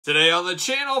Today on the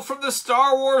channel, from the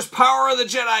Star Wars Power of the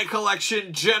Jedi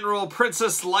collection, General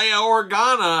Princess Leia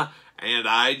Organa and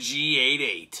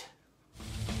IG-88.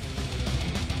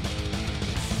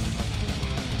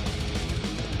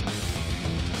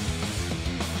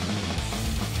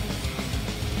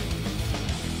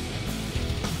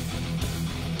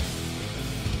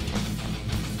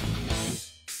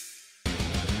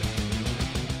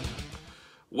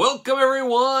 Welcome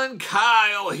everyone,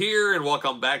 Kyle here, and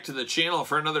welcome back to the channel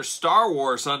for another Star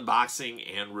Wars unboxing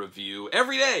and review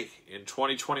every day in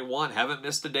 2021. Haven't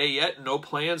missed a day yet, no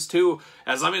plans to,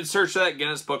 as I'm in search of that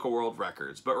Guinness Book of World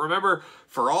Records. But remember,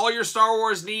 for all your Star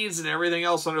Wars needs and everything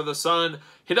else under the sun,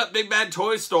 hit up Big Bad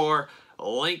Toy Store,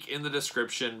 link in the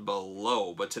description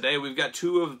below. But today we've got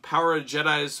two of Power of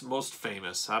Jedi's most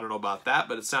famous. I don't know about that,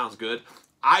 but it sounds good.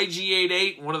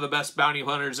 IG-88, one of the best bounty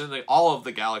hunters in all of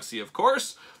the galaxy, of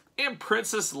course, and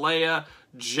Princess Leia,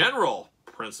 General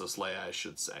Princess Leia, I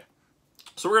should say.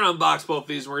 So we're going to unbox both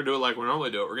these, and we're going to do it like we normally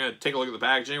do it. We're going to take a look at the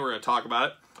packaging, we're going to talk about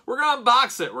it, we're going to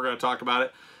unbox it, we're going to talk about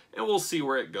it, and we'll see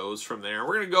where it goes from there.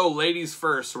 We're going to go ladies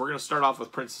first, so we're going to start off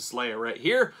with Princess Leia right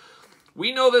here.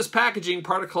 We know this packaging,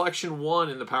 part of Collection 1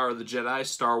 in the Power of the Jedi,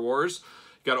 Star Wars.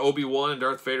 Got Obi-Wan and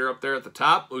Darth Vader up there at the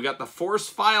top. We got the Force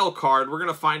File card. We're going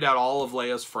to find out all of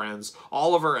Leia's friends,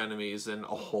 all of her enemies, and a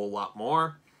whole lot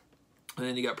more. And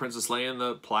then you got Princess Leia in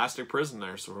the plastic prison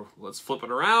there. So let's flip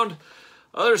it around.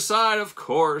 Other side, of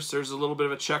course, there's a little bit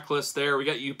of a checklist there. We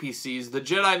got UPCs. The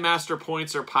Jedi Master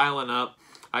points are piling up.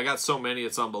 I got so many,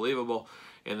 it's unbelievable.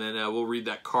 And then we'll read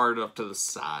that card up to the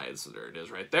side. So there it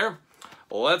is right there.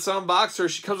 Well, let's unbox her.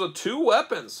 She comes with two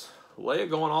weapons. Leia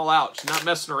going all out. She's not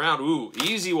messing around. Ooh,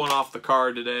 easy one off the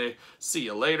card today. See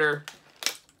you later.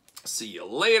 See you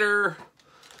later.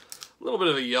 A little bit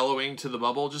of a yellowing to the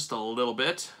bubble, just a little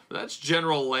bit. That's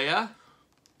General Leia.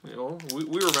 You know,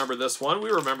 we remember this one.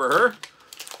 We remember her.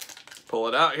 Pull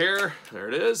it out here. There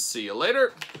it is. See you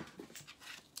later.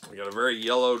 We got a very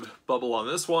yellowed bubble on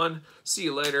this one. See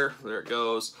you later. There it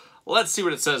goes. Let's see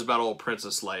what it says about old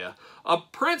Princess Leia. A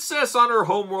princess on her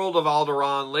homeworld of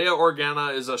Alderaan, Leia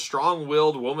Organa is a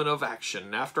strong-willed woman of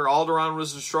action. After Alderaan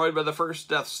was destroyed by the first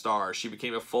Death Star, she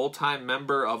became a full-time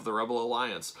member of the Rebel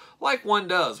Alliance. Like one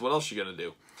does. What else is she going to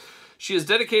do? She is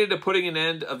dedicated to putting an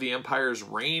end of the Empire's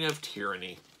reign of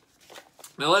tyranny.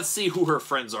 Now let's see who her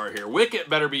friends are here. Wicket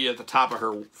better be at the top of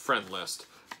her friend list,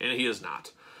 and he is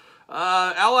not.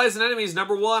 Allies and enemies,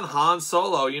 number 1, Han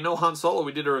Solo. You know Han Solo,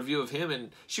 we did a review of him,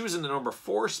 and she was in the number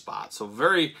 4 spot. So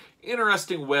very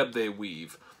interesting web they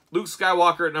weave. Luke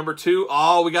Skywalker at number 2.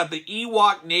 Oh, we got the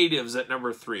Ewok natives at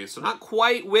number 3. So not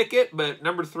quite Wicket, but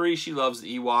number 3, she loves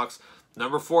the Ewoks.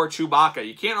 Number 4, Chewbacca.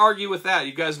 You can't argue with that.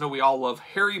 You guys know we all love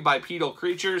hairy bipedal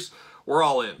creatures. We're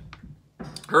all in.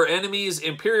 Her enemies,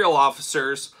 Imperial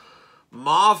officers,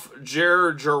 Moff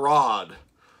Gergerod.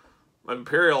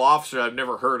 Imperial officer I've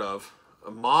never heard of.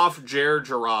 Moff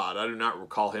Gergerod. I do not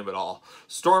recall him at all.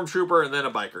 Stormtrooper and then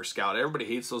a biker scout. Everybody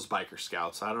hates those biker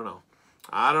scouts. I don't know.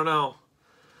 I don't know.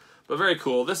 But very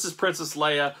cool. This is Princess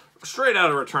Leia, straight out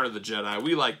of Return of the Jedi.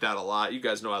 We like that a lot. You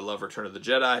guys know I love Return of the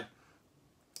Jedi.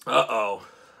 Uh-oh.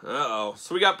 Uh-oh.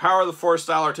 So we got Power of the Force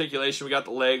style articulation. We got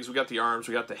the legs. We got the arms.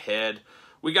 We got the head.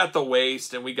 We got the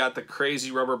waist. And we got the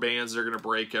crazy rubber bands that are going to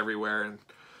break everywhere. And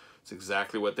it's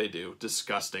exactly what they do.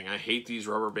 Disgusting. I hate these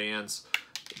rubber bands.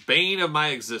 Bane of my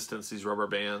existence, these rubber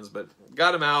bands. But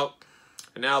got them out.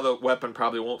 And now the weapon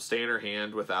probably won't stay in her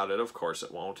hand without it. Of course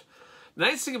it won't. The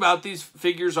nice thing about these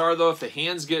figures are, though, if the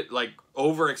hands get, like,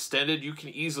 overextended, you can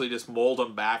easily just mold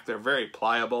them back. They're very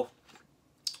pliable.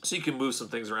 So you can move some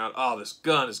things around. Oh, this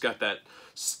gun has got that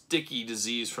sticky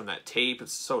disease from that tape.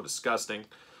 It's so disgusting.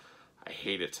 I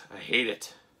hate it. I hate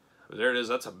it. But there it is.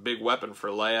 That's a big weapon for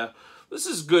Leia. This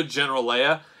is good General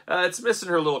Leia. It's missing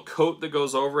her little coat that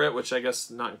goes over it, which I guess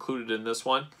not included in this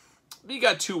one. But you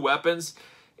got two weapons.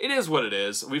 It is what it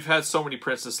is. We've had so many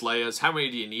Princess Leias. How many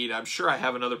do you need? I'm sure I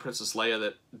have another Princess Leia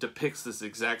that depicts this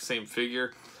exact same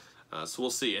figure. So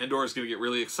we'll see. Endor is going to get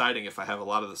really exciting if I have a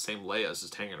lot of the same Leias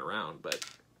just hanging around. But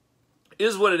it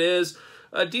is what it is.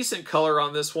 A decent color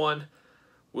on this one.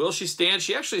 Will she stand?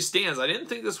 She actually stands. I didn't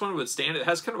think this one would stand. It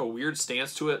has kind of a weird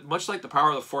stance to it. Much like the Power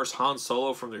of the Force Han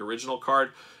Solo from the original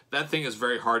card. That thing is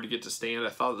very hard to get to stand. I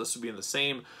thought this would be in the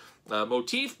same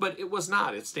motif, but it was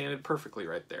not. It standed perfectly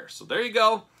right there. So there you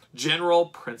go. General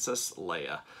Princess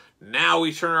Leia. Now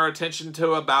we turn our attention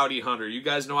to a bounty hunter. You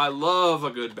guys know I love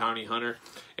a good bounty hunter.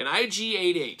 And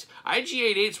IG-88.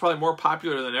 IG-88 is probably more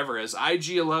popular than ever, as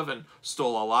IG-11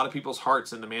 stole a lot of people's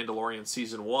hearts in The Mandalorian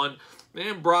Season 1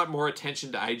 and brought more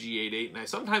attention to IG-88. And I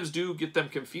sometimes do get them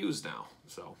confused now.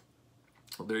 So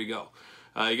there you go.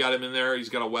 You got him in there. He's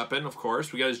got a weapon, of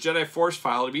course. We got his Jedi Force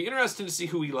file. It'll be interesting to see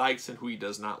who he likes and who he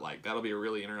does not like. That'll be a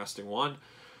really interesting one.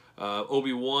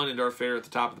 Obi-Wan and Darth Vader at the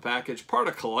top of the package. Part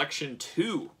of Collection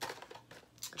 2.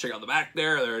 Check out the back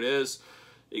there. There it is.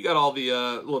 You got all the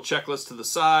little checklists to the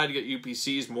side. You got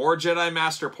UPCs. More Jedi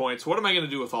Master points. What am I going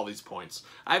to do with all these points?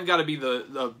 I've got to be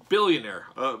the billionaire.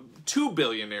 2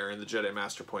 billionaire in the Jedi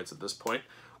Master points at this point.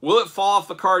 Will it fall off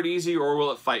the card easy or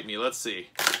will it fight me? Let's see.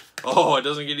 Oh, it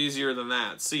doesn't get easier than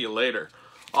that. See you later.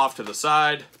 Off to the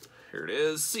side. Here it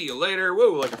is. See you later.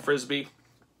 Whoa, like a Frisbee.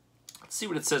 Let's see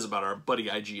what it says about our buddy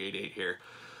IG-88 here.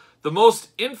 The most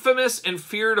infamous and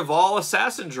feared of all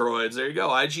assassin droids. There you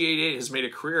go. IG-88 has made a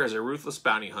career as a ruthless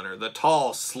bounty hunter. The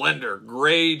tall, slender,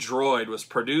 gray droid was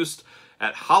produced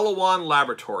at Halawan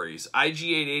Laboratories.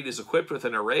 IG-88 is equipped with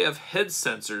an array of head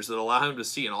sensors that allow him to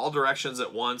see in all directions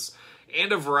at once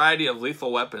and a variety of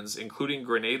lethal weapons, including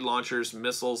grenade launchers,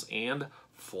 missiles, and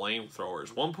flamethrowers.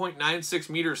 1.96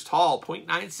 meters tall,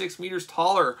 0.96 meters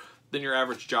taller than your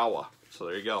average Jawa. So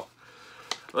there you go.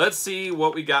 Let's see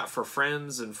what we got for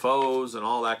friends and foes and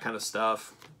all that kind of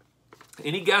stuff.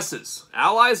 Any guesses?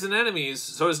 Allies and enemies.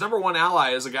 So his #1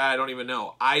 ally is a guy I don't even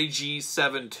know.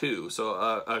 IG-72. So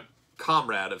a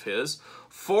comrade of his.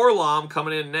 Forlom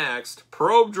coming in next.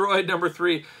 Probe droid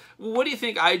 #3. What do you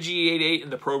think IG-88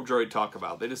 and the probe droid talk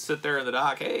about? They just sit there in the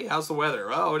dock. Hey, how's the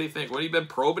weather? Oh, what do you think? What, have you been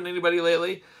probing anybody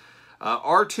lately?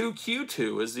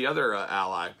 R2-Q2 is the other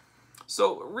ally.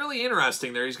 So really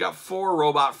interesting there. He's got 4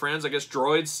 robot friends. I guess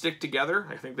droids stick together.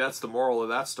 I think that's the moral of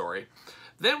that story.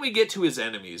 Then we get to his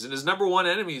enemies, and his #1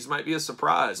 enemies might be a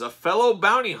surprise. A fellow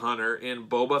bounty hunter in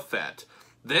Boba Fett.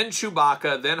 Then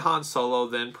Chewbacca, then Han Solo,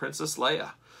 then Princess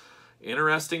Leia.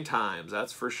 Interesting times,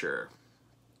 that's for sure.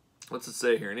 What's it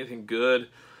say here? Anything good?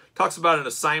 Talks about an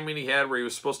assignment he had where he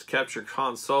was supposed to capture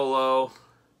Han Solo.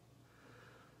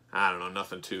 I don't know,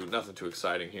 nothing too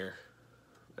exciting here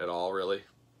at all, really.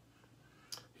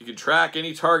 You can track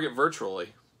any target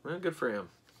virtually. Well, good for him.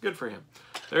 Good for him.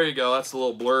 There you go. That's a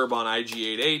little blurb on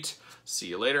IG-88. See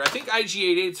you later. I think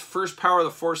IG-88's first Power of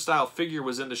the Force style figure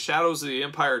was in the Shadows of the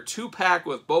Empire 2-pack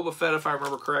with Boba Fett, if I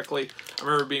remember correctly. I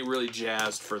remember being really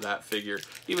jazzed for that figure,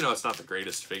 even though it's not the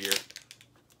greatest figure.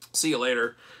 See you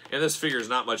later. And this figure is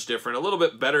not much different. A little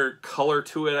bit better color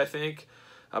to it, I think.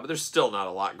 But there's still not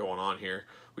a lot going on here.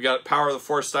 We got Power of the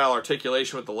Force style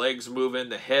articulation with the legs moving,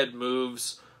 the head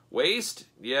moves. Waist,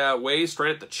 yeah, waist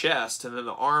right at the chest, and then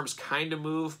the arms kind of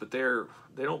move, but they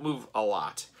don't move a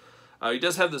lot. He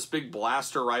does have this big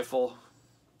blaster rifle.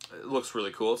 It looks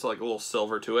really cool. It's like a little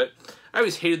silver to it. I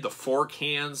always hated the fork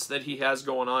hands that he has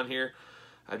going on here.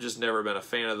 I've just never been a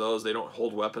fan of those. They don't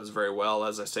hold weapons very well.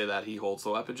 As I say that, he holds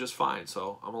the weapon just fine,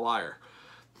 so I'm a liar.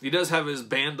 He does have his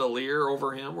bandolier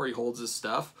over him where he holds his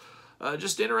stuff.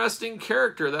 Just interesting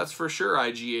character, that's for sure,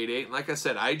 IG-88. And like I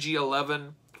said,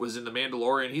 IG-11 was in The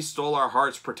Mandalorian. He stole our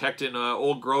hearts protecting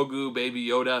old Grogu, Baby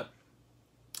Yoda.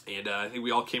 And I think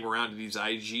we all came around to these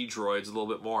IG droids a little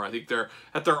bit more. I think they're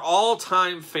at their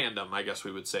all-time fandom, I guess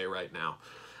we would say right now.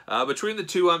 Between the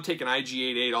two, I'm taking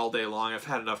IG-88 all day long. I've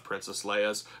had enough Princess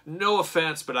Leia's. No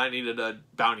offense, but I needed a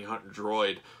bounty hunter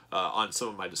droid on some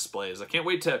of my displays. I can't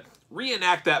wait to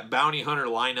reenact that bounty hunter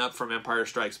lineup from Empire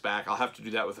Strikes Back. I'll have to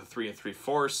do that with the 3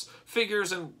 3/4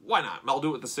 figures, and why not? I'll do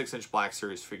it with the 6-inch Black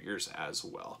Series figures as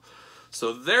well.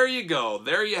 So there you go.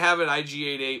 There you have it,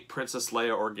 IG-88 Princess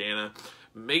Leia Organa.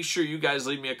 Make sure you guys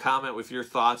leave me a comment with your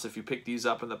thoughts if you picked these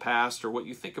up in the past or what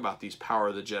you think about these Power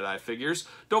of the Jedi figures.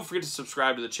 Don't forget to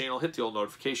subscribe to the channel, hit the old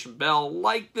notification bell,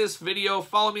 like this video,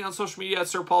 follow me on social media at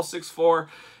SirPaul64,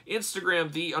 Instagram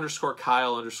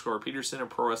 _Kyle_Peterson, and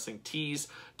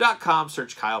ProWrestlingTees.com.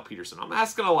 Search Kyle Peterson. I'm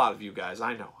asking a lot of you guys.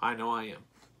 I know I am.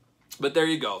 But there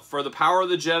you go. For the Power of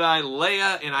the Jedi,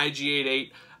 Leia and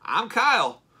IG-88, I'm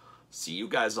Kyle. See you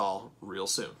guys all real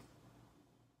soon.